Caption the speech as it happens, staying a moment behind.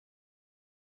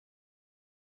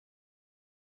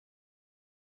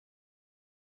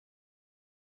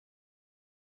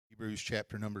Hebrews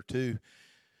chapter number 2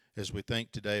 as we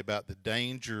think today about the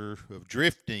danger of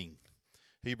drifting.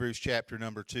 Hebrews chapter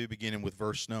number 2, beginning with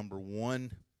verse number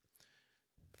 1.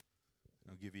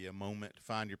 I'll give you a moment to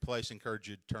find your place. I encourage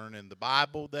you to turn in the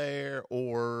Bible there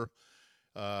or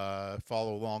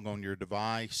follow along on your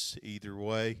device, either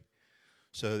way,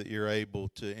 so that you're able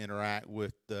to interact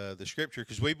with the Scripture,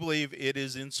 because we believe it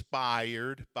is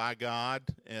inspired by God.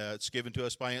 It's given to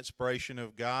us by inspiration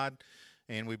of God,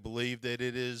 and we believe that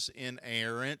it is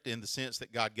inerrant in the sense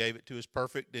that God gave it to us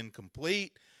perfect and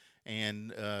complete,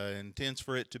 and intends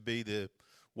for it to be the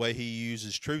way He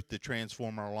uses truth to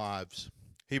transform our lives.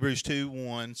 Hebrews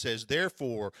 2:1 says,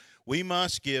 "Therefore we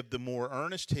must give the more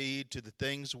earnest heed to the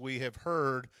things we have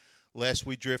heard, lest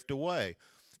we drift away.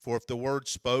 For if the word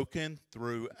spoken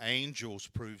through angels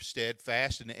proved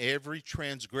steadfast, and every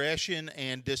transgression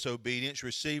and disobedience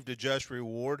received a just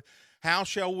reward, how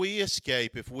shall we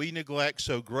escape if we neglect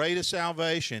so great a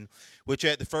salvation, which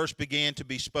at the first began to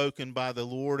be spoken by the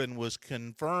Lord and was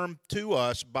confirmed to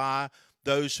us by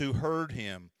those who heard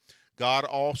him? God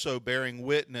also bearing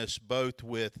witness both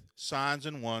with signs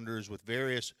and wonders, with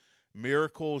various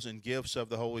miracles and gifts of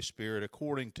the Holy Spirit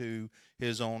according to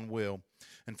his own will."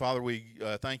 And Father, we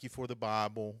thank you for the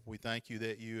Bible. We thank you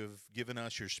that you have given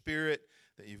us your Spirit,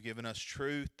 that you've given us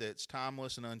truth that's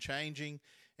timeless and unchanging,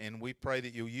 and we pray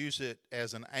that you'll use it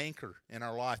as an anchor in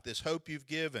our life, this hope you've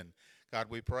given. God,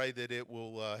 we pray that it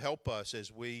will help us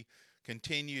as we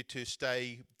continue to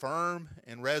stay firm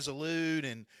and resolute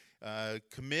and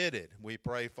committed. We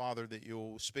pray, Father, that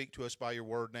you'll speak to us by your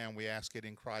word now, and we ask it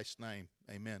in Christ's name.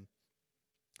 Amen.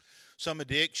 Some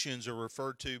addictions are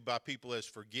referred to by people as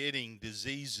forgetting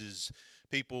diseases.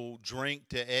 People drink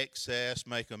to excess,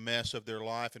 make a mess of their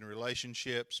life and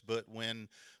relationships, but when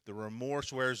the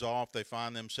remorse wears off, they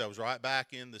find themselves right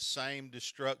back in the same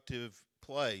destructive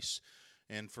place.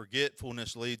 And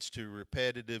forgetfulness leads to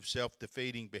repetitive,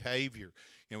 self-defeating behavior.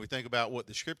 You know, we think about what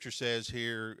the Scripture says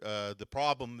here. The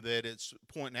problem that it's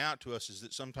pointing out to us is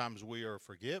that sometimes we are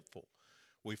forgetful.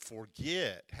 We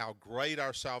forget how great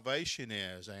our salvation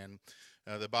is. And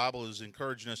the Bible is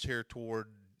encouraging us here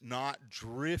toward not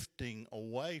drifting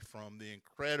away from the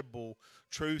incredible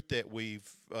truth that we've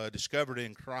discovered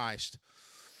in Christ.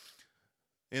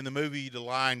 In the movie The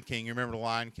Lion King, you remember The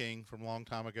Lion King from a long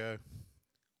time ago?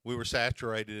 We were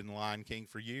saturated in Lion King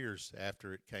for years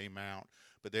after it came out.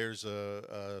 But there's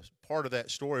a part of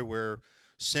that story where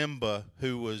Simba,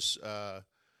 who was,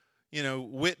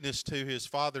 witness to his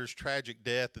father's tragic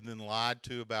death and then lied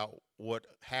to about what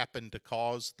happened to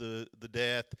cause the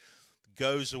death,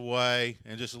 goes away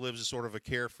and just lives a sort of a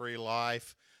carefree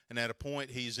life. And at a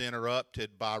point, he's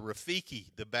interrupted by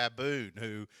Rafiki, the baboon,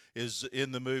 who is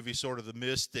in the movie sort of the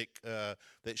mystic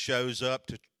that shows up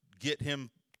to get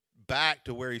him back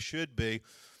to where he should be.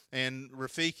 And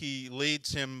Rafiki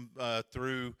leads him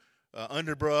through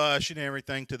underbrush and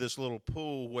everything to this little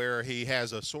pool where he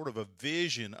has a sort of a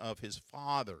vision of his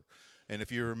father. And if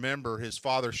you remember, his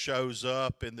father shows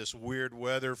up in this weird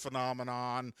weather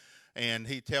phenomenon, and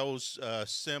he tells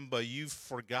Simba, you've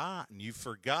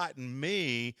forgotten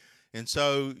me, and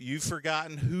so you've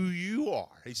forgotten who you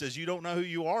are. He says, you don't know who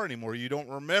you are anymore. You don't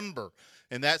remember.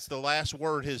 And that's the last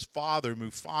word his father,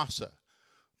 Mufasa,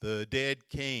 the dead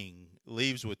king,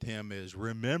 leaves with him is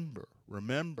remember,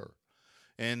 remember.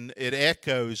 And it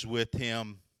echoes with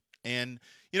him. And,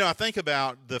 I think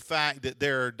about the fact that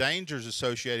there are dangers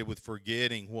associated with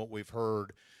forgetting what we've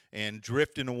heard and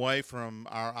drifting away from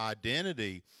our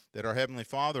identity that our Heavenly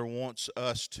Father wants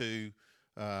us to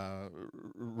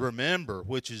remember,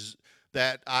 which is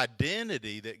that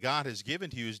identity that God has given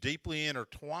to you is deeply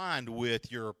intertwined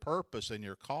with your purpose and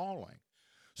your calling.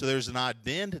 So there's an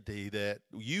identity that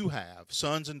you have,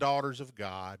 sons and daughters of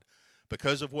God,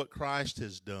 because of what Christ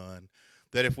has done,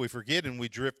 that if we forget and we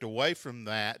drift away from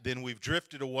that, then we've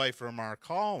drifted away from our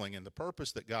calling and the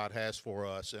purpose that God has for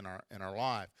us in our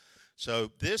life.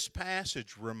 So this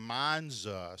passage reminds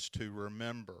us to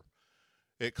remember.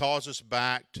 It calls us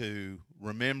back to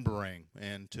remembering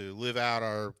and to live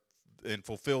out and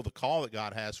fulfill the call that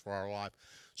God has for our life.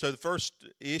 So the first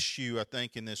issue, I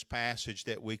think, in this passage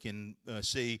that we can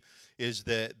see is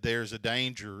that there's a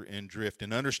danger in drift,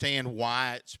 and understand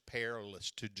why it's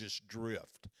perilous to just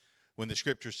drift. When the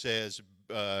Scripture says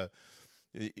that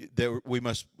we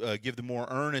must give the more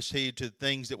earnest heed to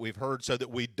things that we've heard so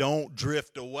that we don't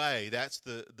drift away. That's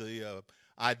the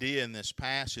idea in this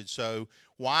passage. So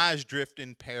why is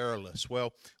drifting perilous?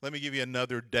 Well, let me give you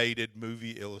another dated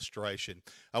movie illustration.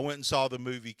 I went and saw the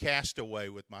movie Castaway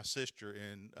with my sister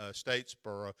in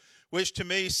Statesboro, which to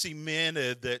me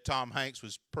cemented that Tom Hanks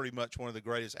was pretty much one of the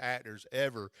greatest actors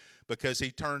ever, because he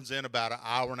turns in about an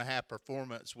hour and a half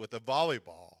performance with a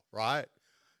volleyball, right?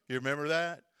 You remember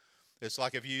that? It's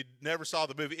like if you never saw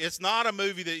the movie, it's not a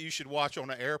movie that you should watch on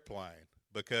an airplane,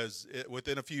 because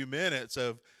within a few minutes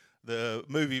of the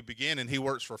movie beginning, he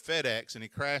works for FedEx and he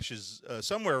crashes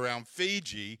somewhere around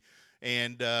Fiji,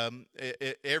 and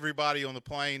everybody on the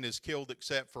plane is killed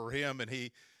except for him, and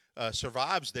he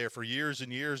survives there for years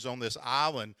and years on this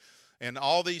island. And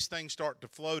all these things start to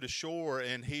float ashore,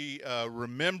 and he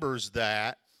remembers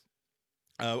that.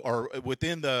 Or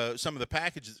within some of the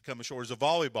packages that come ashore is a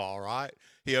volleyball, right?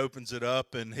 He opens it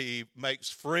up and he makes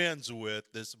friends with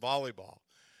this volleyball,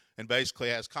 and basically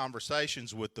has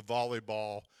conversations with the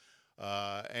volleyball.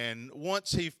 And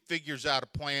once he figures out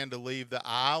a plan to leave the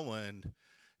island,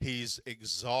 he's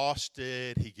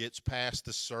exhausted. He gets past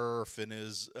the surf and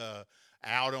is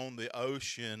out on the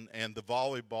ocean, and the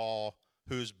volleyball,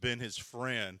 who's been his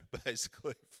friend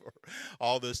basically for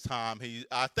all this time,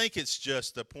 I think it's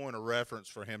just a point of reference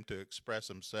for him to express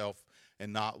himself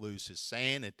and not lose his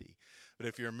sanity. But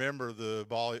if you remember, the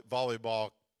volleyball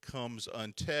comes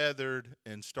untethered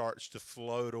and starts to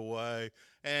float away,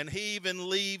 and he even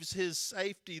leaves his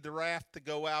safety, the raft, to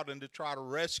go out and to try to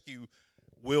rescue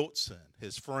Wilson,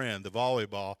 his friend, the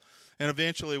volleyball. And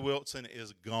eventually Wilson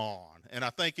is gone. And I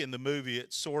think in the movie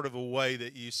it's sort of a way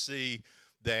that you see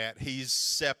that he's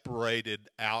separated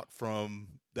out from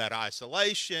that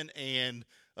isolation and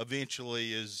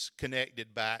eventually is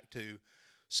connected back to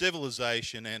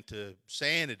civilization and to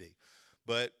sanity.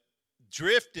 But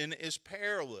drifting is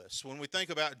perilous. When we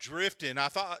think about drifting, I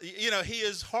thought, he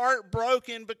is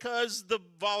heartbroken because the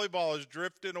volleyball is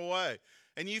drifting away.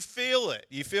 And you feel it.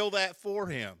 You feel that for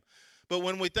him. But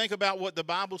when we think about what the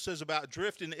Bible says about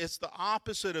drifting, it's the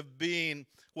opposite of being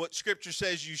what Scripture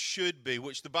says you should be,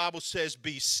 which the Bible says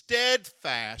be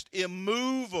steadfast,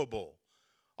 immovable,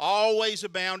 always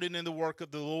abounding in the work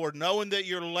of the Lord, knowing that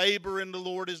your labor in the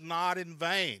Lord is not in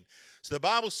vain. So the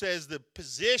Bible says the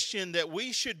position that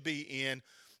we should be in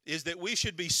is that we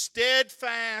should be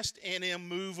steadfast and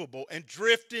immovable, and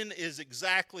drifting is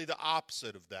exactly the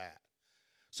opposite of that.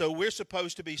 So we're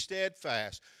supposed to be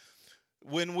steadfast.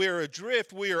 When we're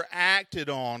adrift, we are acted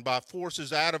on by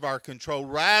forces out of our control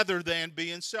rather than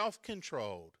being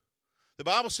self-controlled. The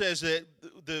Bible says that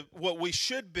what we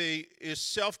should be is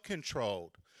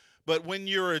self-controlled. But when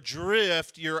you're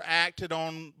adrift, you're acted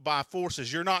on by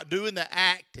forces. You're not doing the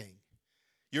acting.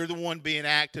 You're the one being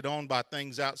acted on by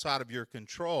things outside of your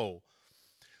control.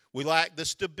 We lack the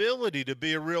stability to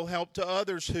be a real help to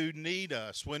others who need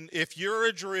us. If you're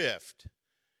adrift,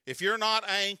 if you're not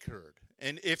anchored,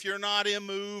 and if you're not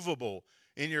immovable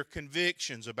in your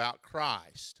convictions about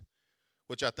Christ,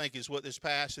 which I think is what this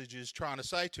passage is trying to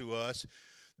say to us,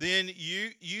 then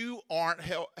you aren't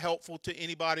helpful to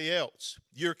anybody else.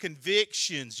 Your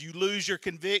convictions, you lose your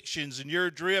convictions, and you're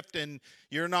adrift, and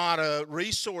you're not a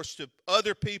resource to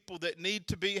other people that need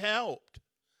to be helped.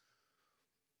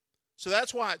 So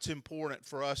that's why it's important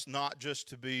for us not just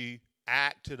to be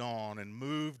acted on and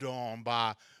moved on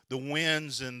by the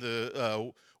winds and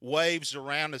the waves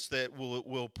around us that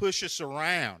will push us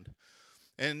around.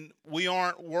 And we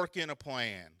aren't working a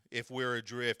plan if we're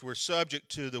adrift. We're subject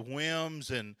to the whims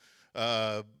and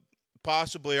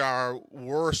possibly our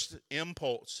worst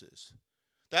impulses.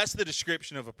 That's the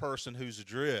description of a person who's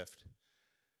adrift,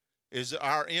 is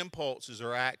our impulses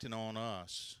are acting on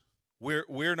us.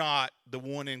 We're not the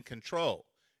one in control.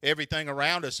 Everything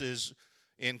around us is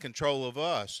in control of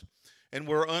us. And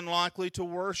we're unlikely to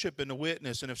worship and to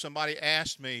witness. And if somebody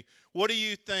asked me, what do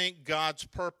you think God's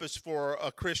purpose for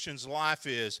a Christian's life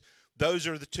is? Those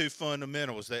are the two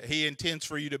fundamentals, that he intends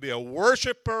for you to be a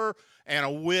worshiper and a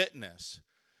witness.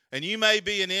 And you may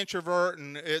be an introvert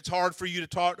and it's hard for you to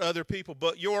talk to other people,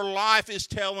 but your life is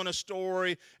telling a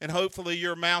story, and hopefully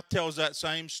your mouth tells that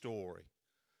same story.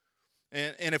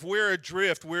 And if we're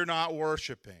adrift, we're not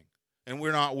worshiping and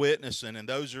we're not witnessing. And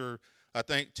those are, I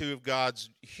think, two of God's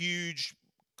huge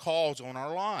calls on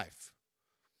our life.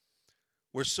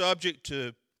 We're subject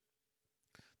to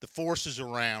the forces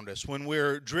around us. When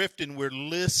we're drifting, we're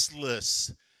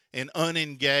listless and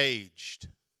unengaged.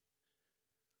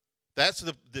 That's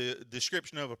the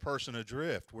description of a person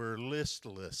adrift. We're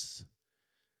listless.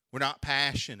 We're not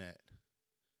passionate.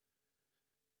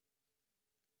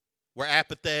 We're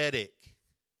apathetic.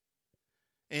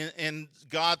 And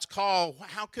God's call,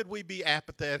 how could we be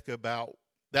apathetic about?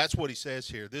 That's what he says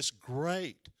here, this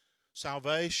great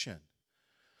salvation.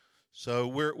 So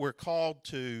we're called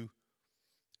to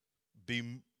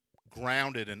be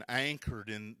grounded and anchored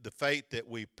in the faith that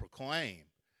we proclaim.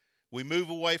 We move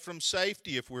away from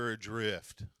safety if we're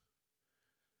adrift.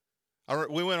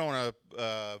 We went on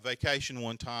a vacation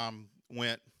one time,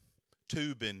 went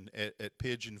tubing at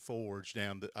Pigeon Forge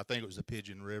I think it was the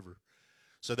Pigeon River.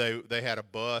 So they had a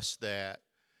bus that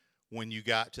when you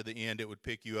got to the end, it would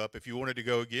pick you up. If you wanted to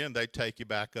go again, they'd take you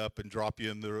back up and drop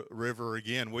you in the river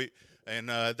again.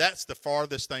 That's the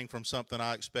farthest thing from something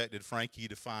I expected Frankie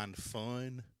to find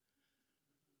fun.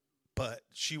 But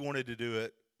she wanted to do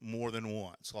it more than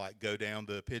once, like go down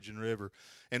the Pigeon River.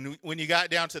 And when you got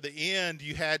down to the end,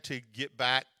 you had to get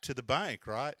back to the bank,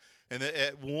 right? And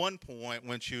at one point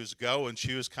when she was going,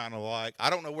 she was kind of like, I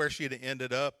don't know where she'd have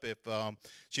ended up if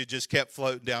she had just kept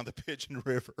floating down the Pigeon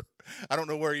River. I don't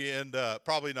know where you end up.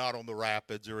 Probably not on the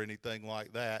rapids or anything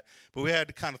like that. But we had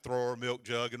to kind of throw her a milk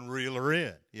jug and reel her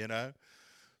in, you know?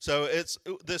 So it's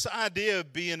this idea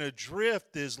of being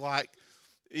adrift is like,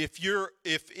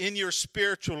 if in your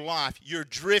spiritual life you're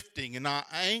drifting and not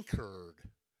anchored,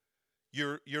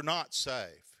 you're not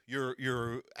safe.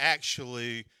 You're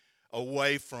actually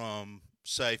away from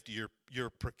safety. You're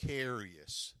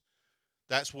precarious.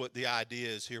 That's what the idea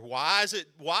is here. Why is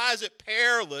it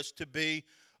perilous to be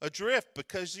adrift?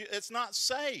 Because it's not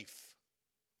safe.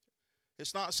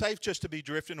 It's not safe just to be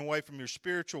drifting away from your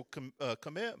spiritual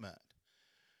commitment.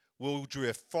 We'll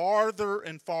drift farther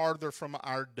and farther from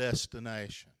our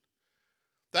destination.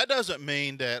 That doesn't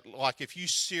mean that, like, if you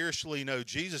seriously know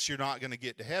Jesus, you're not going to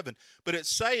get to heaven. But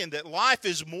it's saying that life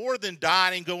is more than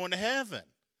dying and going to heaven.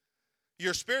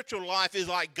 Your spiritual life is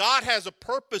like God has a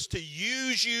purpose to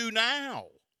use you now.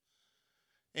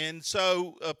 And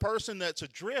so a person that's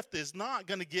adrift is not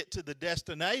going to get to the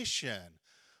destination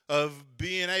of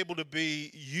being able to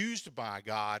be used by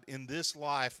God in this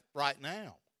life right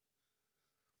now.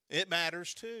 It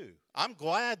matters too. I'm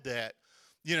glad that,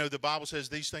 the Bible says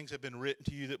these things have been written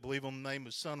to you that believe on the name of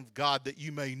the Son of God, that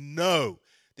you may know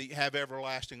that you have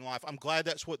everlasting life. I'm glad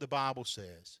that's what the Bible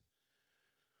says.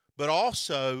 But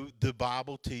also, the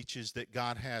Bible teaches that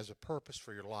God has a purpose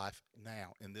for your life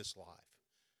now, in this life.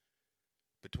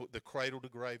 The cradle to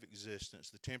grave existence,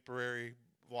 the temporary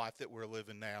life that we're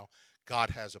living now, God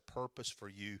has a purpose for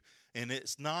you. And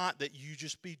it's not that you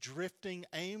just be drifting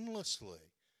aimlessly.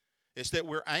 It's that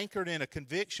we're anchored in a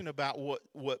conviction about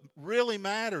what really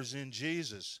matters in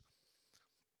Jesus.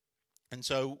 And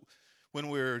so when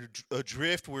we're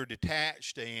adrift, we're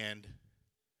detached and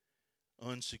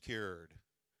unsecured.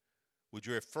 We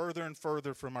drift further and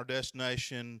further from our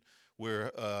destination.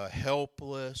 We're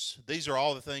helpless. These are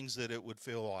all the things that it would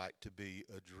feel like to be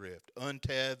adrift.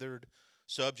 Untethered,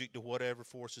 subject to whatever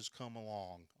forces come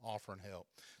along, offering help.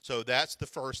 So that's the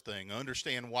first thing.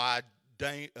 Understand why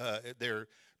they're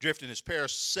drifting is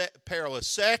perilous.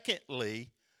 Secondly,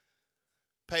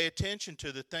 pay attention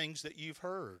to the things that you've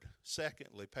heard.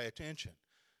 Secondly, pay attention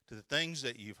to the things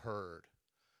that you've heard,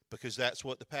 because that's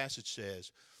what the passage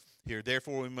says here.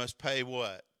 Therefore, we must pay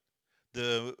what?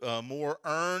 The more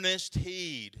earnest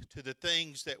heed to the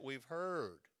things that we've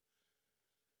heard.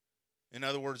 In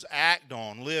other words, act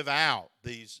on, live out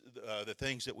the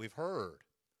things that we've heard.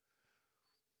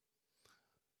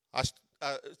 I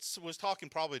was talking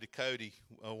probably to Cody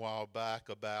a while back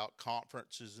about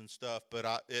conferences and stuff,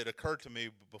 but it occurred to me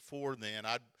before then.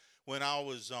 When I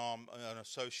was an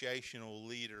associational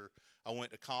leader, I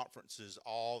went to conferences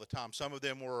all the time. Some of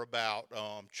them were about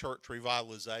church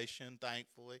revitalization,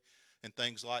 thankfully, and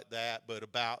things like that. But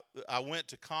I went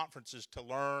to conferences to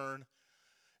learn.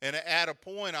 And at a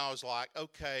point, I was like,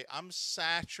 okay, I'm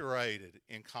saturated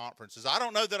in conferences. I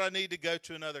don't know that I need to go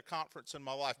to another conference in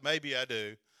my life. Maybe I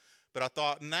do. But I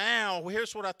thought, now,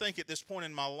 here's what I think at this point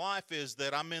in my life is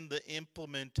that I'm in the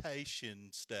implementation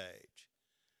stage.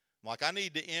 Like, I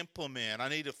need to implement. I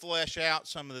need to flesh out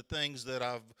some of the things that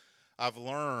I've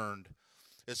learned.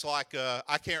 It's like,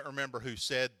 I can't remember who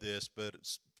said this, but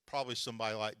it's probably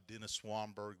somebody like Dennis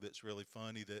Swanberg that's really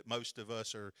funny, that most of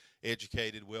us are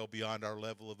educated well beyond our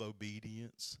level of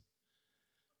obedience.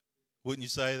 Wouldn't you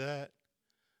say that?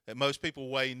 That most people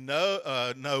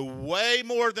know way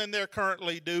more than they're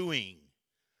currently doing.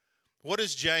 What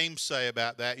does James say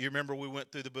about that? You remember we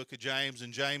went through the book of James,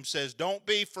 and James says, don't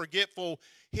be forgetful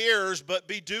hearers, but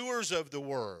be doers of the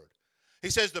word. He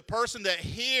says the person that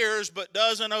hears but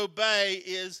doesn't obey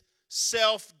is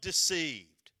self-deceived.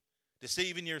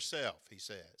 Deceiving yourself, he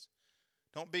says.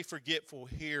 Don't be forgetful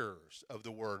hearers of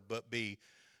the word, but be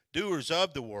doers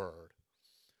of the word.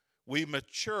 We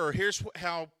mature. Here's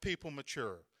how people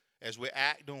mature. As we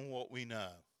act on what we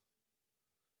know.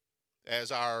 As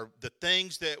the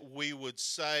things that we would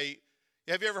say,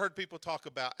 Have you ever heard people talk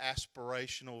about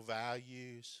aspirational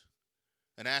values?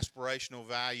 An aspirational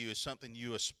value is something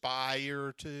you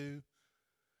aspire to.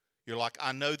 You're like,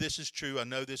 I know this is true. I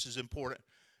know this is important.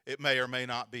 It may or may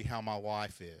not be how my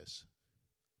life is.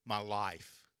 My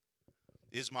life.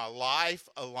 Is my life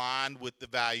aligned with the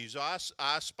values I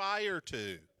aspire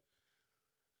to?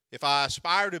 If I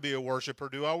aspire to be a worshiper,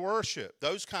 do I worship?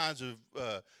 Those kinds of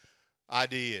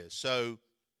ideas. So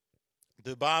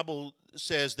the Bible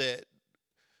says that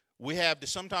we have to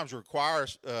sometimes it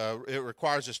requires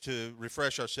us to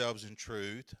refresh ourselves in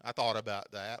truth. I thought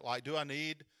about that. Like, do I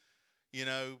need,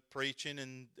 preaching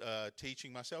and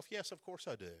teaching myself? Yes, of course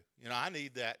I do. I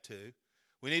need that too.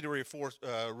 We need to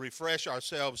refresh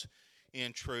ourselves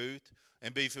in truth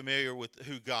and be familiar with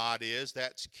who God is.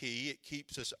 That's key. It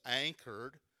keeps us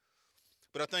anchored.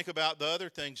 But I think about the other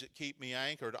things that keep me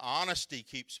anchored. Honesty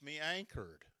keeps me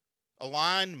anchored.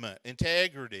 Alignment,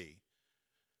 integrity,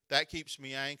 that keeps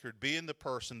me anchored. Being the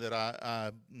person that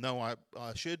I know I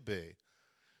should be.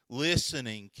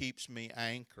 Listening keeps me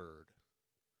anchored.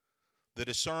 The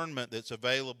discernment that's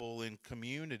available in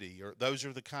community, those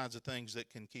are the kinds of things that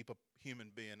can keep a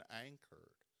human being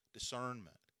anchored.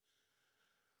 Discernment.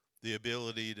 The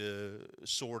ability to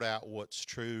sort out what's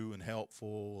true and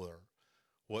helpful or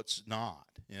what's not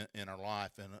in our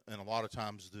life. And a lot of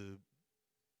times the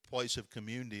place of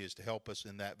community is to help us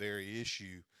in that very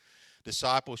issue.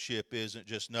 Discipleship isn't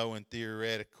just knowing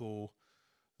theoretical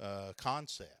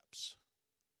concepts.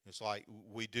 It's like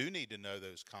we do need to know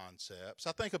those concepts.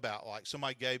 I think about, like,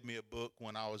 somebody gave me a book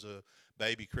when I was a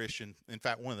baby Christian. In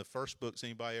fact, one of the first books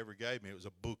anybody ever gave me, it was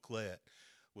a booklet,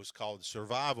 was called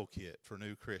Survival Kit for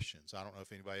New Christians. I don't know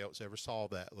if anybody else ever saw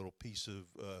that little piece of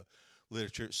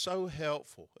literature. It's so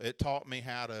helpful. It taught me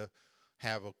how to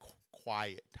have a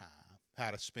quiet time,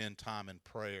 how to spend time in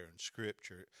prayer and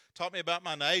scripture. It taught me about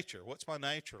my nature. What's my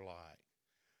nature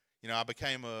like? I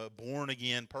became a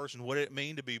born-again person. What did it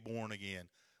mean to be born again?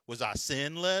 Was I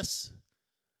sinless?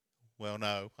 Well,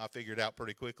 no. I figured out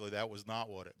pretty quickly that was not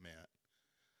what it meant.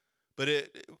 But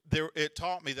it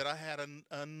taught me that I had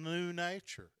a new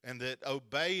nature, and that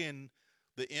obeying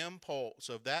the impulse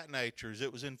of that nature, as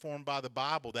it was informed by the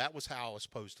Bible, that was how I was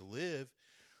supposed to live.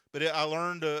 But I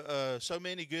learned so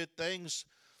many good things.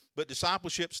 But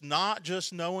discipleship's not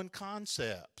just knowing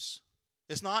concepts.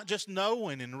 It's not just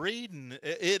knowing and reading.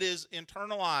 It is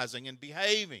internalizing and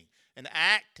behaving and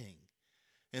acting.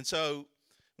 And so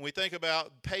when we think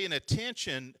about paying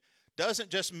attention, doesn't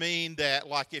just mean that,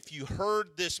 like, if you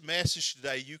heard this message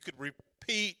today, you could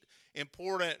repeat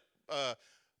important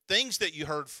things that you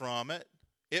heard from it.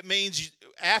 It means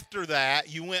after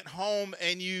that, you went home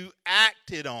and you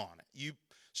acted on it. You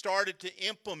started to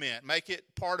implement, make it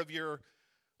part of your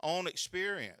own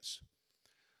experience.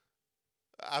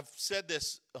 I've said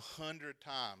this 100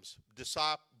 times.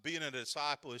 Being a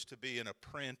disciple is to be an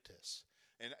apprentice.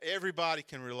 And everybody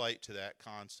can relate to that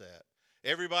concept.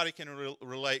 Everybody can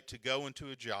relate to going to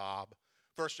a job.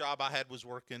 First job I had was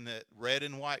working at Red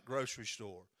and White grocery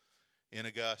store in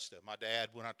Augusta. My dad,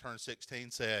 when I turned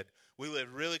 16, said, we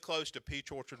lived really close to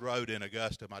Peach Orchard Road in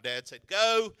Augusta. My dad said,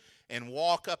 go and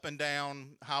walk up and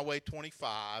down Highway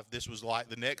 25. This was like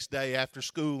the next day after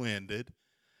school ended.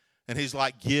 And he's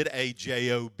like, get a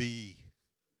job.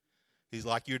 He's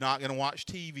like, you're not going to watch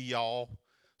TV all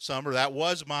summer. That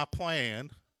was my plan,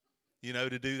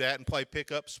 to do that and play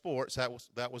pickup sports.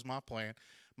 That was my plan.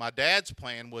 My dad's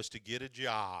plan was to get a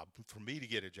job, for me to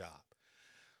get a job.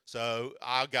 So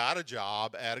I got a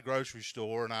job at a grocery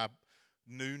store, and I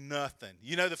knew nothing.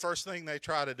 The first thing they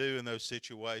try to do in those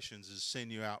situations is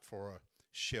send you out for a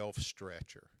shelf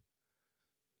stretcher.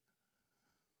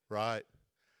 Right?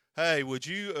 Hey, would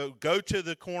you go to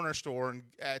the corner store and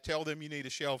tell them you need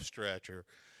a shelf stretcher?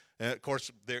 And, of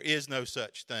course, there is no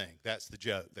such thing. That's the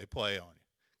joke. They play on you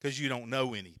because you don't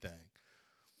know anything.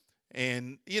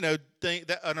 And, think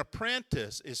that an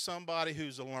apprentice is somebody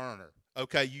who's a learner.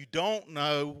 Okay, you don't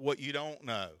know what you don't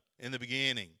know in the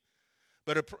beginning.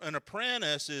 But an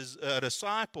apprentice is a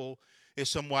disciple is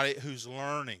somebody who's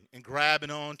learning and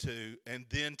grabbing onto and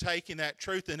then taking that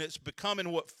truth, and it's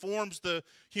becoming what forms the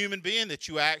human being that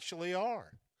you actually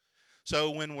are. So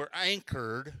when we're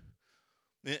anchored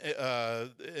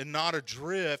and not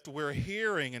adrift, we're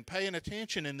hearing and paying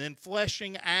attention and then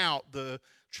fleshing out the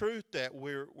truth that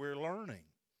we're learning.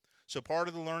 So part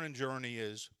of the learning journey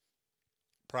is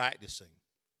practicing,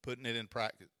 putting it in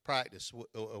practice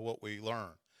what we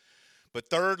learn. But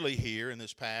thirdly, here in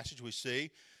this passage, we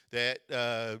see that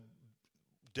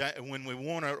when we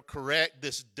want to correct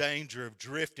this danger of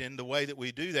drifting, the way that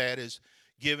we do that is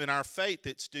giving our faith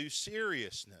its due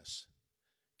seriousness.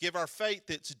 give our faith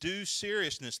its due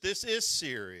seriousness. This is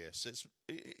serious. It's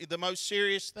the most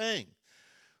serious thing.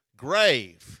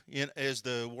 Grave, as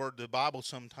the word the Bible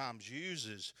sometimes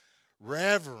uses.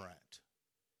 Reverent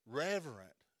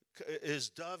is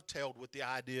dovetailed with the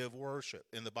idea of worship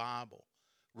in the Bible.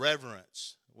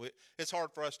 Reverence. It's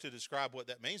hard for us to describe what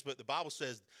that means, but the Bible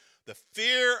says the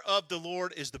fear of the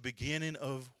Lord is the beginning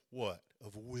of what?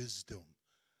 Of wisdom.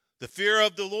 The fear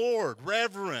of the Lord,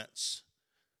 reverence,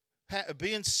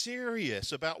 being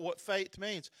serious about what faith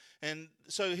means. And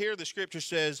so here the scripture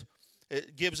says,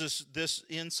 it gives us this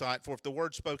insight, for if the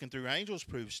word spoken through angels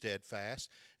proves steadfast,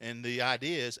 and the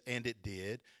idea is, and it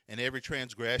did, and every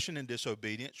transgression and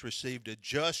disobedience received a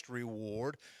just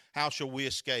reward, how shall we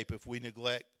escape if we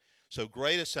neglect so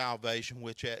great a salvation,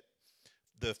 which at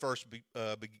the first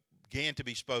began to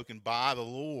be spoken by the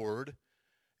Lord,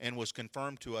 and was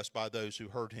confirmed to us by those who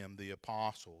heard him, the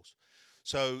apostles.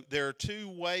 So there are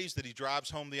two ways that he drives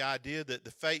home the idea that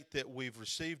the faith that we've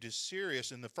received is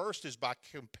serious. And the first is by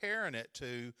comparing it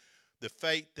to the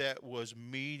faith that was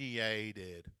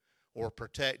mediated or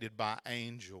protected by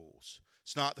angels.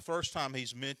 It's not the first time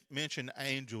he's mentioned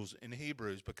angels in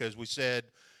Hebrews, because we said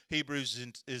Hebrews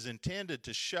is intended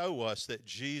to show us that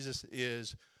Jesus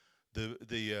is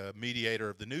the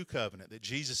mediator of the new covenant, that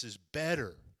Jesus is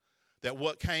better, that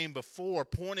what came before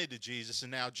pointed to Jesus,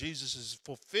 and now Jesus is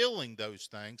fulfilling those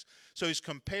things. So he's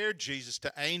compared Jesus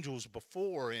to angels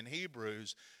before in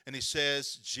Hebrews, and he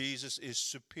says Jesus is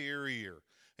superior.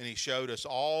 And he showed us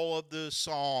all of the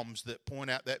Psalms that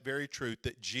point out that very truth,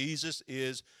 that Jesus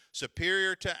is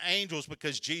superior to angels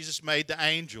because Jesus made the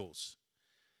angels.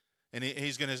 And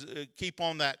he's going to keep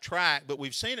on that track, but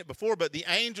we've seen it before. But the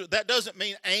angel, that doesn't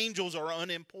mean angels are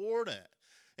unimportant.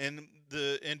 And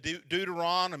in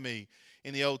Deuteronomy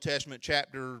in the Old Testament,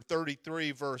 chapter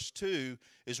 33, verse 2,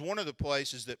 is one of the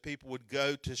places that people would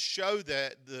go to show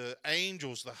that the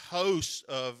angels, the hosts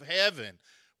of heaven,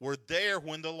 were there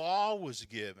when the law was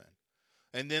given.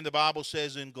 And then the Bible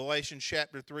says in Galatians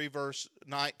chapter 3, verse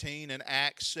 19, and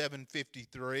Acts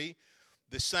 7:53,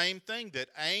 the same thing, that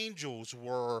angels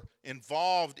were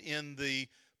involved in the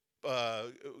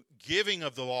giving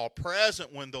of the law,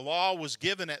 present when the law was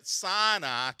given at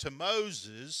Sinai to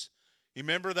Moses. You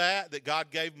remember that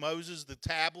God gave Moses the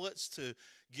tablets to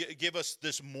give us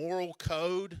this moral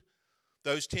code,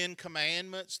 those 10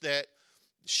 commandments that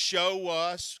show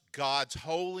us God's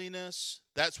holiness.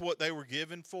 That's what they were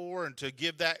given for, and to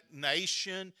give that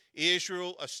nation,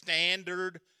 Israel, a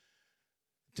standard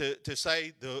to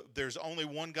say there's only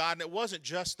one God. And it wasn't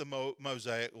just the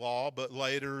Mosaic law, but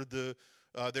later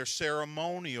their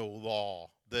ceremonial law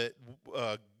that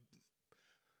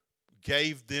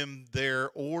gave them their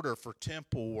order for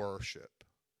temple worship.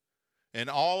 And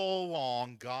all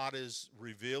along, God is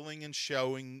revealing and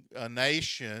showing a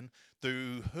nation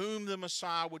through whom the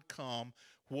Messiah would come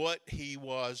what he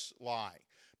was like.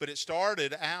 But it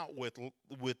started out with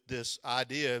this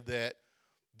idea that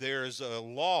there's a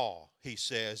law, he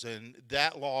says, and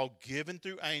that law given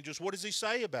through angels. What does he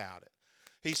say about it?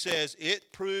 He says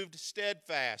it proved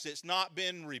steadfast. It's not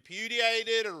been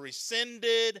repudiated or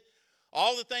rescinded.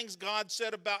 All the things God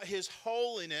said about his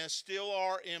holiness still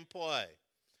are in play.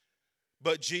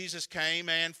 But Jesus came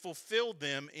and fulfilled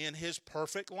them in his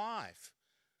perfect life.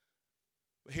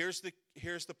 Here's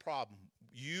the problem.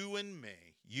 You and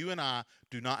me, you and I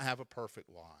do not have a perfect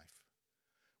life.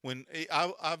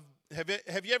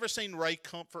 Have you ever seen Ray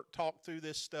Comfort talk through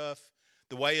this stuff?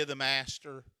 The Way of the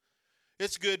Master.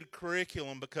 It's good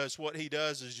curriculum, because what he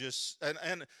does is just,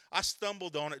 and I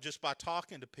stumbled on it just by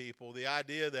talking to people, the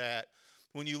idea that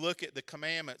when you look at the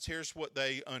commandments, here's what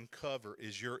they uncover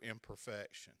is your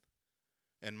imperfection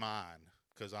and mine,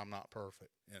 because I'm not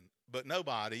perfect, but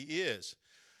nobody is.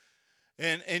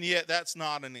 And yet that's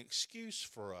not an excuse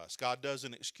for us. God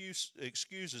doesn't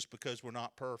excuse us because we're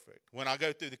not perfect. When I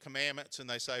go through the commandments and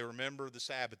they say, remember the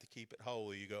Sabbath to keep it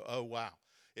holy, you go, oh, wow.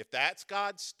 If that's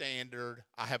God's standard,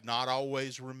 I have not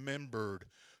always remembered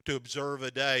to observe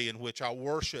a day in which I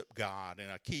worship God,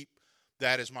 and I keep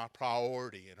that as my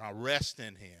priority, and I rest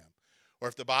in him. Or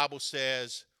if the Bible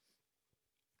says,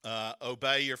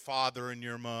 obey your father and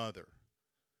your mother.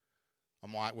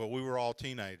 I'm like, well, we were all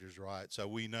teenagers, right? So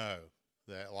we know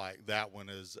that that one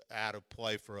is out of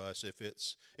play for us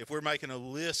if we're making a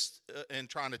list and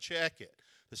trying to check it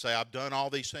to say I've done all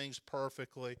these things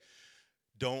perfectly.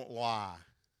 Don't lie.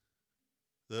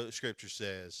 The scripture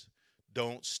says,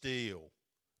 don't steal,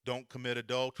 don't commit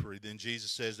adultery. Then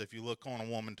Jesus says, if you look on a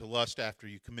woman to lust after,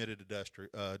 you committed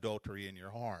adultery in your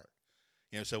heart.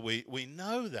 So we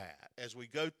know that as we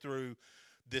go through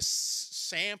this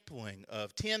sampling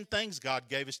of 10 things God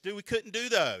gave us to do. We couldn't do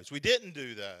those. We didn't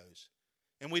do those.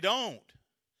 And we don't.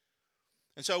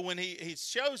 And so when he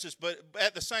shows us, but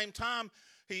at the same time,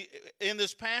 he in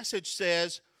this passage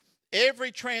says,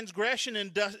 every transgression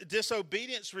and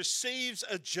disobedience receives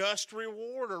a just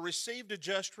reward, or received a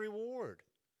just reward.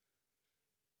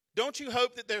 Don't you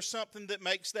hope that there's something that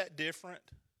makes that different?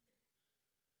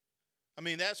 I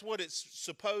mean, that's what it's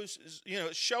supposed,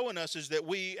 it's showing us, is that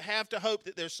we have to hope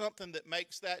that there's something that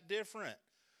makes that different.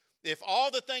 If all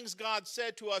the things God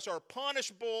said to us are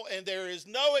punishable and there is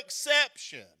no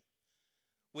exception,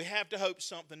 we have to hope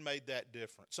something made that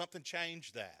different. Something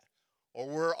changed that, or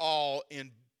we're all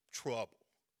in trouble.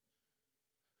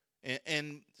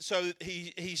 And so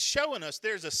he's showing us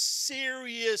there's a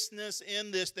seriousness in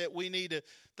this that we need to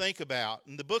think about.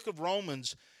 And the book of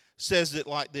Romans says it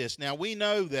like this. Now we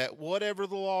know that whatever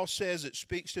the law says, it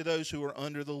speaks to those who are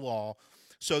under the law,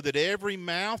 so that every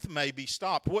mouth may be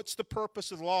stopped. What's the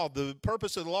purpose of the law? The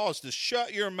purpose of the law is to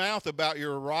shut your mouth about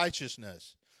your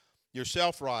righteousness, your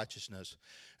self-righteousness.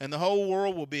 And the whole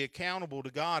world will be accountable to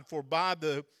God, for by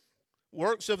the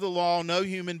works of the law, no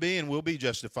human being will be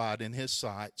justified in his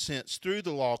sight, since through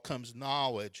the law comes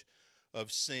knowledge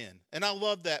of sin. And I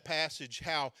love that passage,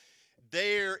 how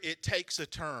there it takes a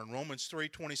turn. Romans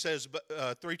 3:21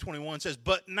 says,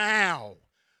 but now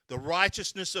the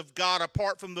righteousness of God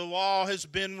apart from the law has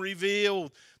been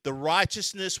revealed, the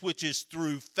righteousness which is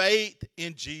through faith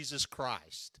in Jesus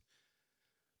Christ.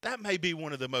 That may be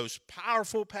one of the most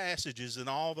powerful passages in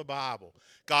all the Bible.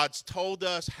 God's told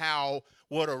us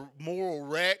what a moral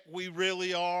wreck we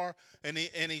really are. And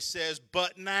he says,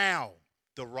 but now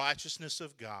the righteousness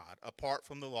of God, apart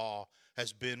from the law,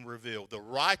 has been revealed. The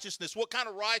righteousness, what kind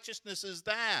of righteousness is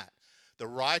that? The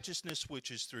righteousness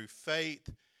which is through faith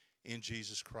in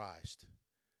Jesus Christ.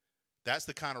 That's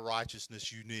the kind of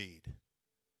righteousness you need.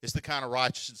 It's the kind of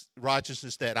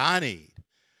righteousness that I need.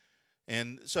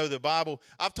 And so the Bible,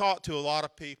 I've talked to a lot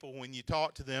of people, when you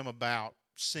talk to them about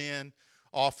sin,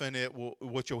 often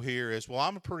what you'll hear is, well,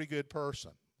 I'm a pretty good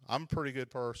person. I'm a pretty good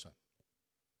person.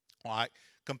 Like,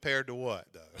 compared to what,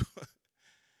 though?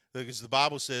 Because the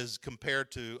Bible says,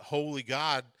 compared to holy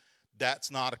God,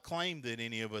 that's not a claim that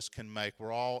any of us can make.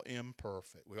 We're all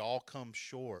imperfect. We all come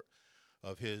short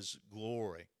of his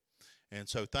glory. And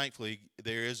so thankfully,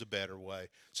 there is a better way.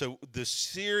 So the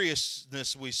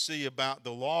seriousness we see about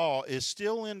the law is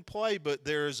still in play, but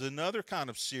there is another kind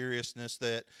of seriousness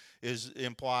that is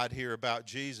implied here about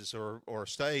Jesus, or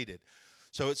stated.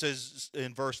 So it says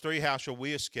in verse 3, how shall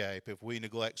we escape if we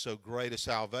neglect so great a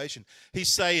salvation? He's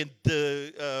saying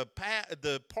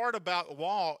the part about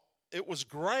law, it was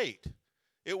great.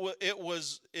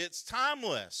 It's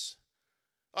timeless.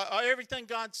 Everything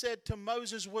God said to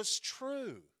Moses was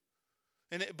true.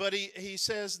 But he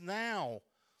says now,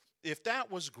 if that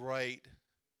was great,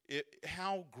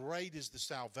 how great is the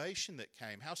salvation that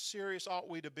came? How serious ought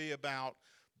we to be about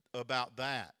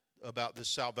that, about the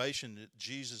salvation that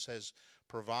Jesus has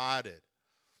provided?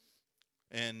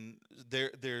 And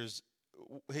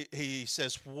he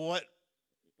says, what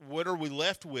are we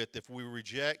left with if we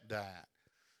reject that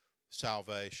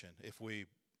salvation? If we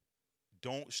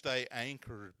don't stay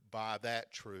anchored by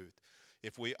that truth?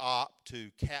 If we opt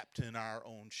to captain our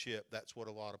own ship? That's what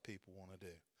a lot of people want to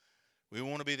do. We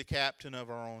want to be the captain of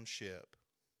our own ship.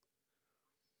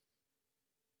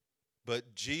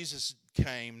 But Jesus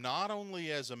came not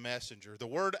only as a messenger. The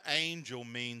word angel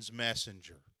means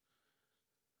messenger.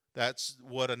 That's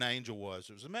what an angel was.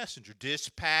 It was a messenger,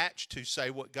 dispatched to say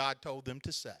what God told them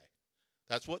to say.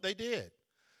 That's what they did.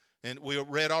 And we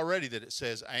read already that it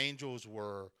says angels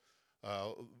were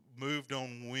moved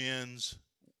on winds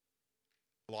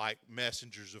like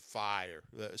messengers of fire.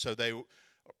 So they were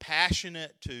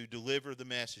passionate to deliver the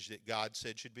message that God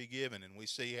said should be given. And we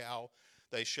see how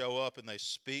they show up and they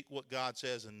speak what God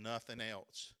says and nothing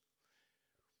else.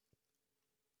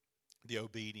 The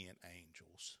obedient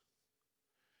angels.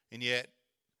 And yet,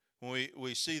 when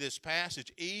we see this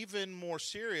passage, even more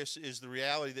serious is the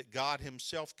reality that God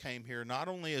himself came here not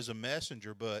only as a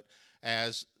messenger, but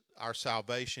as our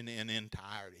salvation in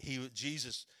entirety.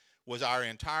 Jesus was our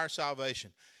entire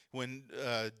salvation. When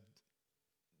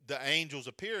the angels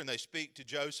appear and they speak to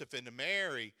Joseph and to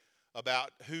Mary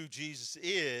about who Jesus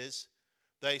is,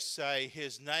 they say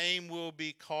his name will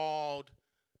be called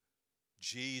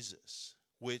Jesus,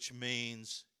 which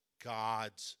means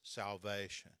God's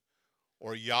salvation,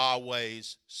 or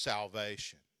Yahweh's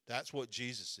salvation. That's what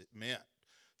Jesus meant.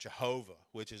 Jehovah,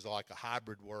 which is like a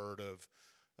hybrid word of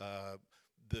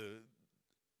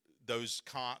those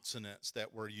consonants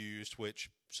that were used, which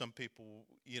some people,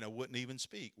 wouldn't even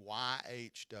speak.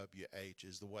 YHWH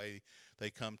is the way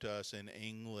they come to us in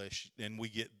English, and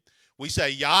we say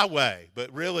Yahweh,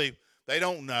 but really They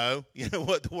don't know,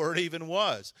 what the word even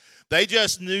was. They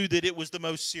just knew that it was the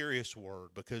most serious word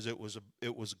because it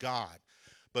was God.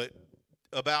 But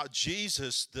about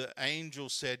Jesus, the angel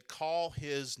said, call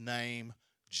his name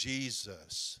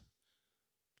Jesus,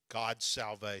 God's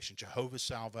salvation, Jehovah's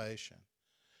salvation.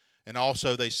 And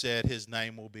also they said his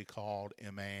name will be called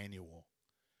Emmanuel,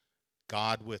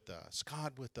 God with us,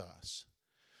 God with us.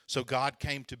 So God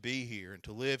came to be here and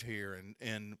to live here,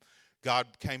 and God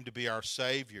came to be our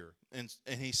Savior. And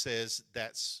he says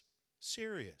that's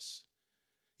serious.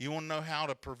 You want to know how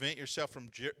to prevent yourself from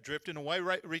drifting away?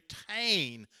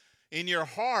 Retain in your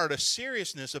heart a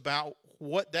seriousness about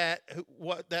what that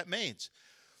means.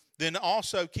 Then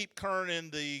also keep current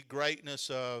in the greatness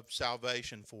of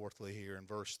salvation, fourthly, here in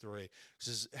verse 3. It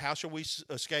says, how shall we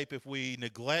escape if we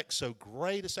neglect so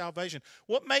great a salvation?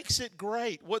 What makes it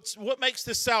great? What makes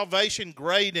this salvation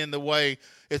great in the way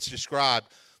it's described?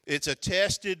 It's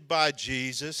attested by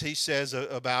Jesus. He says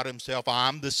about himself,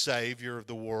 I'm the Savior of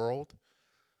the world.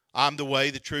 I'm the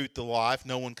way, the truth, the life.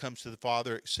 No one comes to the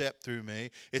Father except through me.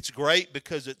 It's great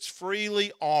because it's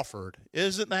freely offered.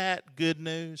 Isn't that good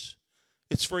news?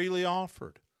 It's freely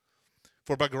offered.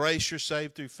 For by grace you're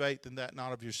saved through faith, and that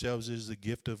not of yourselves is the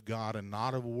gift of God, and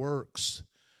not of works,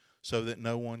 so that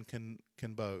no one can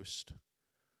boast.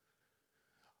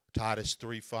 Titus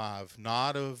 3:5,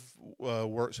 not of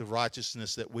works of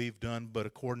righteousness that we've done, but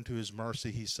according to his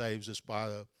mercy he saves us by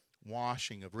the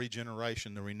washing of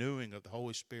regeneration, the renewing of the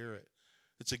Holy Spirit.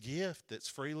 It's a gift that's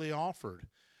freely offered.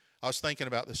 I was thinking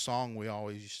about the song we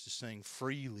always used to sing,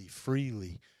 freely,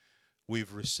 freely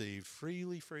we've received,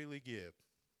 freely, freely give.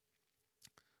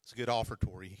 It's a good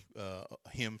offertory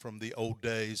hymn from the old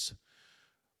days.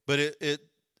 But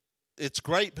it's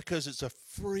great because it's a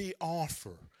free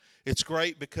offer. It's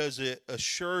great because it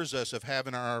assures us of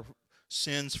having our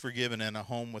sins forgiven and a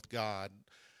home with God.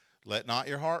 Let not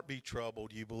your heart be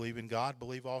troubled. You believe in God,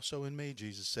 believe also in me.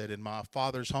 Jesus said, in my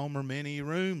Father's home are many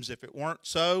rooms. If it weren't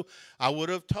so, I would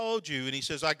have told you. And he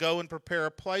says, I go and prepare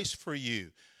a place for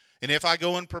you. And if I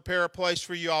go and prepare a place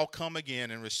for you, I'll come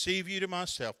again and receive you to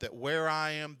myself, that where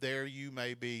I am, there you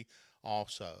may be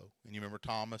also. And you remember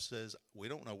Thomas says, we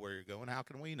don't know where you're going. How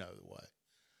can we know the way?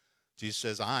 Jesus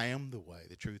says, I am the way,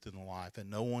 the truth, and the life,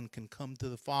 and no one can come to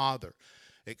the Father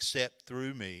except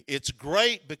through me. It's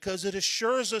great because it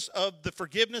assures us of the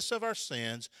forgiveness of our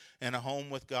sins and a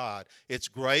home with God. It's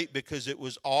great because it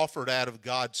was offered out of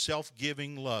God's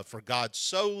self-giving love. For God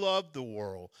so loved the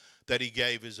world that he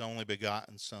gave his only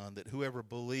begotten Son, that whoever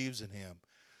believes in him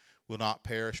will not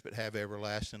perish but have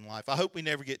everlasting life. I hope we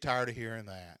never get tired of hearing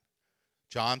that.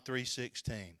 John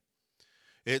 3:16.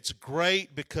 It's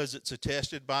great because it's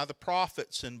attested by the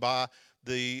prophets and by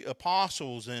the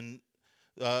apostles and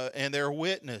their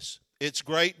witness. It's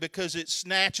great because it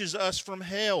snatches us from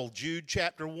hell. Jude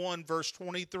chapter 1 verse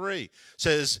 23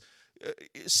 says,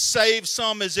 save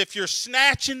some as if you're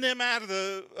snatching them out of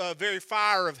the very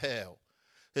fire of hell.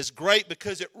 It's great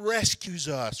because it rescues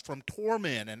us from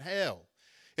torment and hell.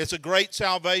 It's a great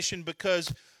salvation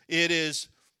because it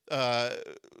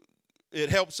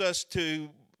helps us to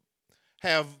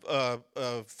have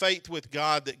faith with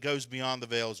God that goes beyond the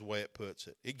veil, is the way it puts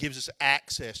it. It gives us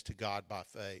access to God by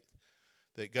faith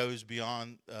that goes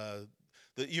beyond.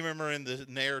 You remember in the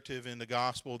narrative in the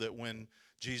gospel that when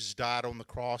Jesus died on the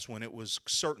cross, when it was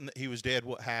certain that he was dead,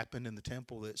 what happened in the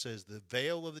temple? It says the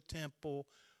veil of the temple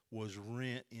was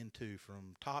rent into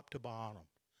from top to bottom,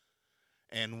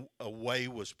 and a way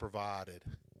was provided,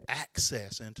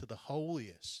 access into the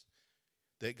holiest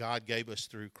that God gave us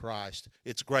through Christ.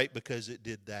 It's great because it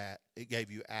did that. It gave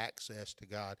you access to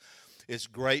God. It's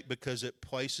great because it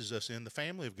places us in the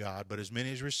family of God. But as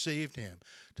many as received him,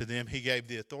 to them he gave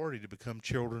the authority to become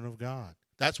children of God.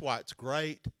 That's why it's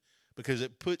great, because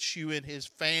it puts you in his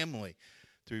family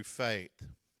through faith.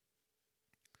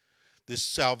 This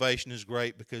salvation is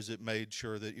great because it made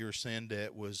sure that your sin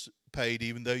debt was paid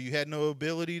even though you had no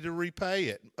ability to repay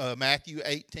it. Matthew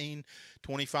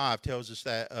 18:25 tells us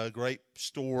that a great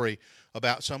story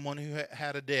about someone who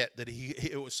had a debt that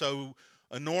it was so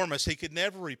enormous he could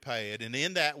never repay it. And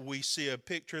in that we see a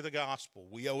picture of the gospel.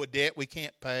 We owe a debt we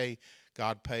can't pay.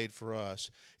 God paid for us.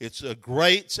 It's a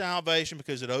great salvation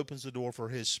because it opens the door for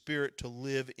his Spirit to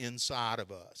live inside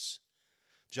of us.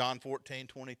 John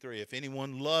 14:23, if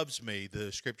anyone loves me,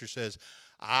 the scripture says,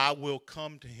 I will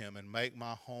come to him and make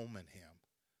my home in him.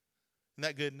 Isn't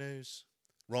that good news?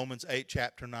 Romans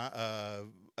chapter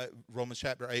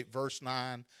 8, verse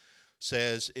 9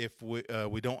 says, if we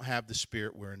don't have the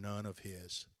Spirit, we're none of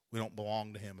his. We don't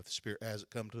belong to him if the Spirit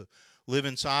hasn't come to live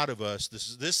inside of us.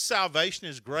 This salvation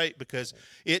is great because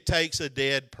it takes a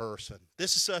dead person.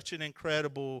 This is such an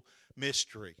incredible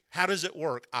mystery. How does it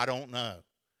work? I don't know.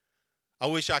 I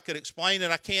wish I could explain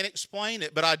it. I can't explain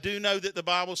it. But I do know that the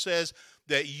Bible says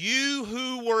that you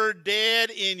who were dead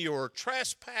in your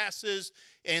trespasses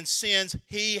and sins,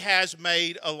 he has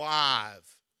made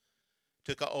alive.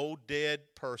 Took an old dead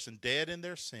person, dead in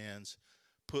their sins,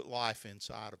 put life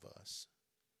inside of us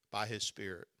by his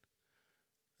Spirit.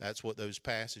 That's what those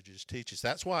passages teach us.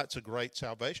 That's why it's a great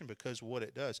salvation, because of what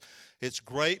it does. It's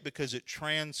great because it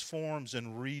transforms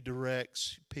and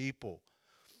redirects people.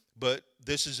 But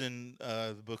this is in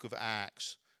the book of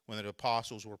Acts when the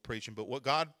apostles were preaching. But what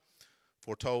God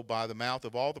foretold by the mouth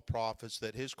of all the prophets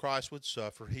that his Christ would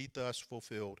suffer, he thus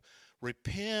fulfilled.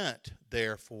 Repent,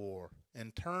 therefore,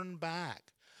 and turn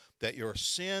back, that your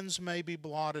sins may be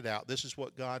blotted out. This is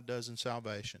what God does in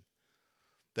salvation.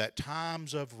 That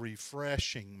times of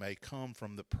refreshing may come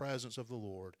from the presence of the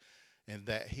Lord, and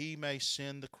that he may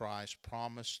send the Christ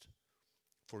promised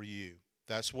for you.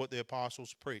 That's what the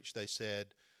apostles preached. They said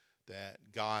that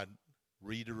God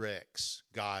redirects,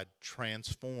 God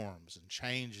transforms and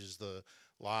changes the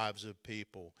lives of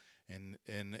people, and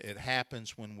it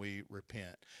happens when we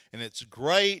repent. And it's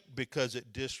great because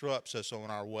it disrupts us on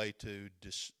our way to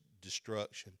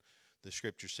destruction. The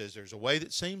scripture says there's a way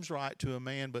that seems right to a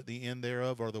man, but the end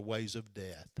thereof are the ways of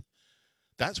death.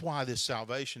 That's why this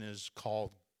salvation is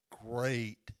called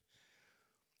great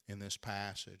in this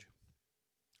passage.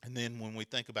 And then when we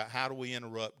think about how do we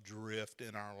interrupt drift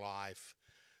in our life,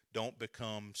 don't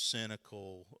become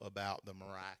cynical about the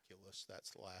miraculous. That's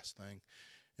the last thing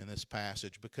in this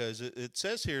passage, because it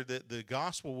says here that the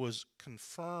gospel was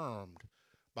confirmed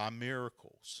by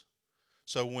miracles.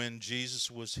 So when Jesus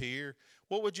was here,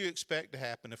 what would you expect to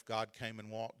happen if God came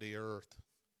and walked the earth?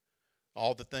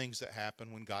 All the things that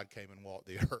happened when God came and walked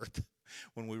the earth.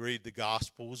 When we read the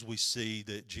Gospels, we see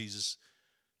that Jesus,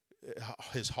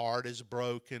 his heart is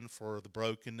broken for the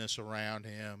brokenness around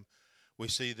him. We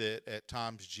see that at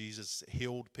times Jesus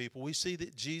healed people. We see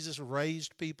that Jesus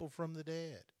raised people from the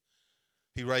dead.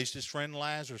 He raised his friend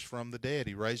Lazarus from the dead.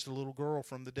 He raised a little girl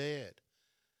from the dead.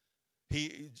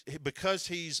 Because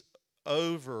he's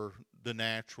over the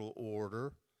natural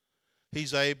order,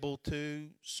 he's able to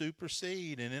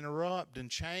supersede and interrupt and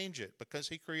change it because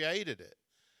he created it.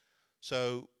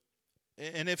 So,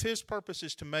 and if his purpose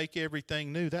is to make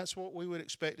everything new, that's what we would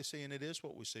expect to see, and it is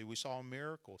what we see. We saw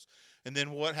miracles. And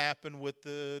then what happened with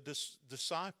the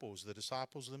disciples? The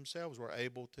disciples themselves were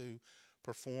able to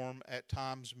perform at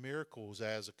times miracles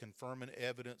as a confirming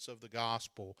evidence of the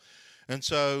gospel. And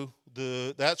so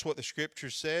that's what the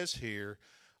scripture says here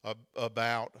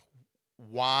about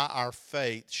why our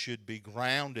faith should be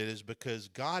grounded, is because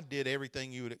God did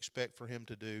everything you would expect for him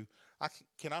to do.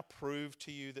 Can I prove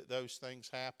to you that those things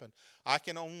happen? I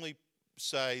can only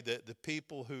say that the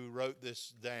people who wrote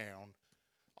this down,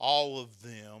 all of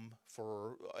them,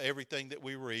 for everything that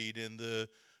we read in the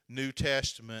New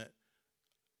Testament,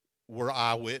 were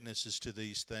eyewitnesses to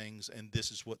these things, and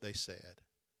this is what they said.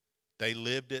 They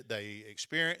lived it, they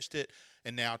experienced it,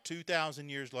 and now 2,000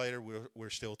 years later, we're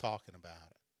still talking about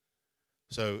it.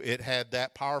 So it had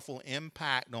that powerful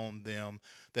impact on them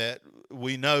that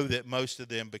we know that most of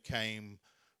them became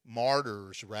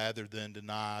martyrs rather than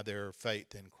deny their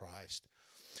faith in Christ.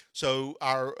 So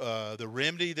the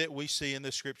remedy that we see in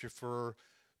the scripture for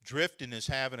drifting is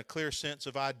having a clear sense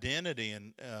of identity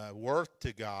and worth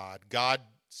to God. God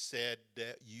said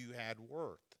that you had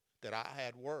worth, that I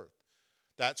had worth.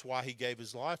 That's why he gave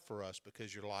his life for us,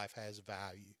 because your life has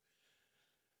value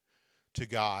to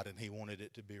God, and he wanted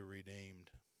it to be redeemed.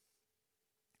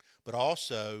 But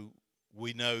also,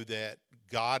 we know that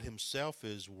God himself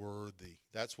is worthy.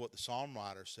 That's what the psalm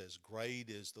writer says. Great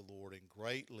is the Lord and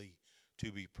greatly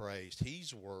to be praised.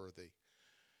 He's worthy.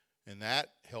 And that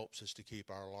helps us to keep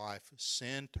our life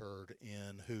centered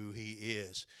in who he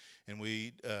is. And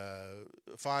we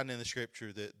find in the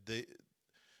scripture that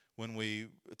when we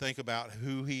think about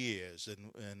who he is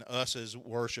and us as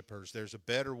worshipers, there's a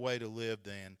better way to live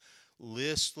than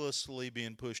listlessly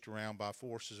being pushed around by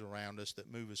forces around us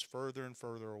that move us further and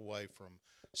further away from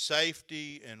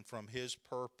safety and from his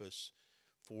purpose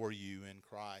for you in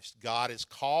Christ. God is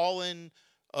calling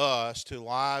us to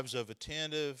lives of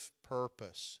attentive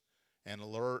purpose and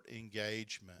alert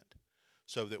engagement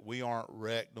so that we aren't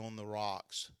wrecked on the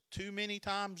rocks. Too many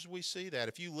times we see that.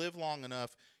 If you live long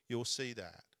enough, you'll see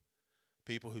that.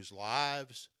 People whose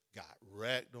lives got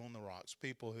wrecked on the rocks.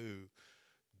 People who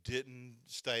didn't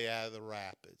stay out of the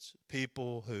rapids.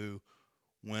 People who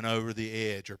went over the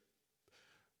edge or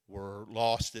were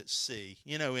lost at sea.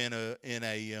 You know, in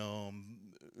a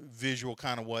visual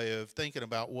kind of way of thinking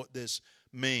about what this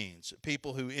means.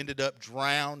 People who ended up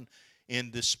drowned in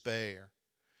despair.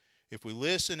 If we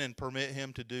listen and permit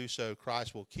Him to do so,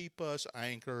 Christ will keep us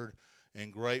anchored,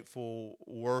 and grateful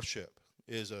worship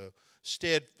is a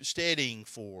steadying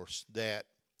force that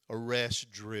arrests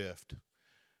drift.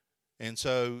 And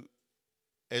so,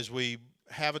 as we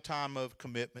have a time of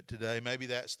commitment today, maybe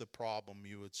that's the problem,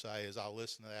 you would say. As I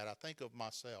listen to that, I think of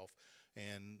myself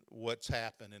and what's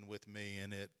happening with me,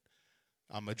 and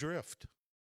I'm adrift.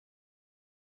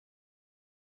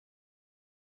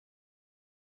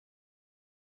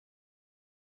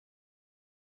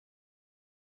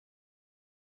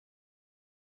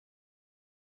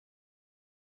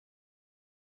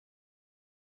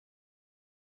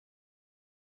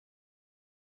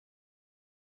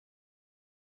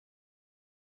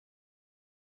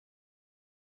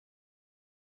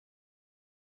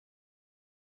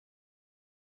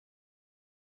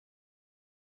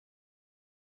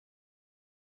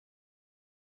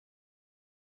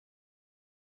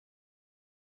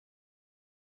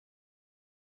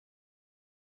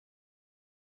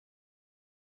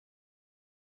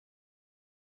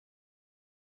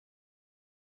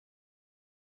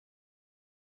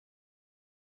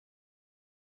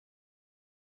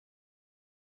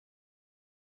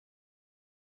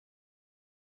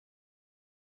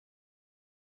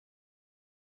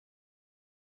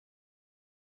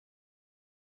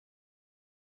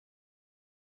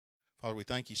 Father, we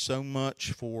thank you so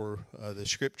much for the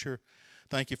Scripture.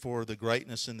 Thank you for the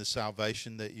greatness and the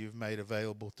salvation that you've made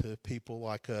available to people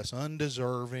like us,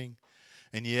 undeserving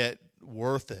and yet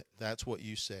worth it. That's what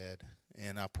you said.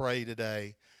 And I pray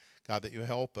today, God, that you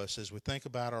help us as we think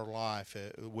about our life.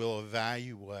 We'll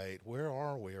evaluate, where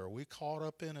are we? Are we caught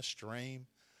up in a stream?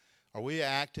 Are we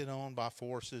acted on by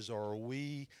forces, or are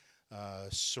we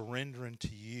surrendering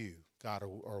to you? God,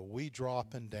 are we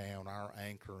dropping down our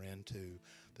anchor into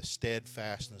the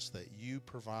steadfastness that you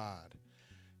provide?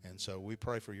 And so we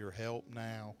pray for your help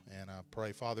now. And I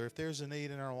pray, Father, if there's a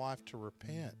need in our life to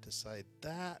repent, to say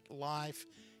that life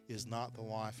is not the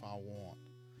life I want,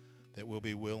 that we'll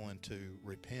be willing to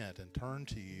repent and turn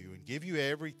to you and give you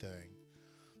everything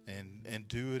and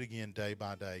do it again day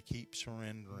by day. Keep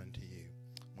surrendering to you.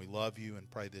 We love you and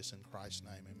pray this in Christ's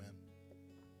name. Amen.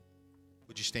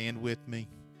 Would you stand with me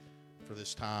for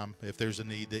this time? If there's a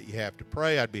need that you have to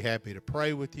pray, I'd be happy to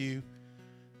pray with you.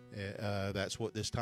 That's what this time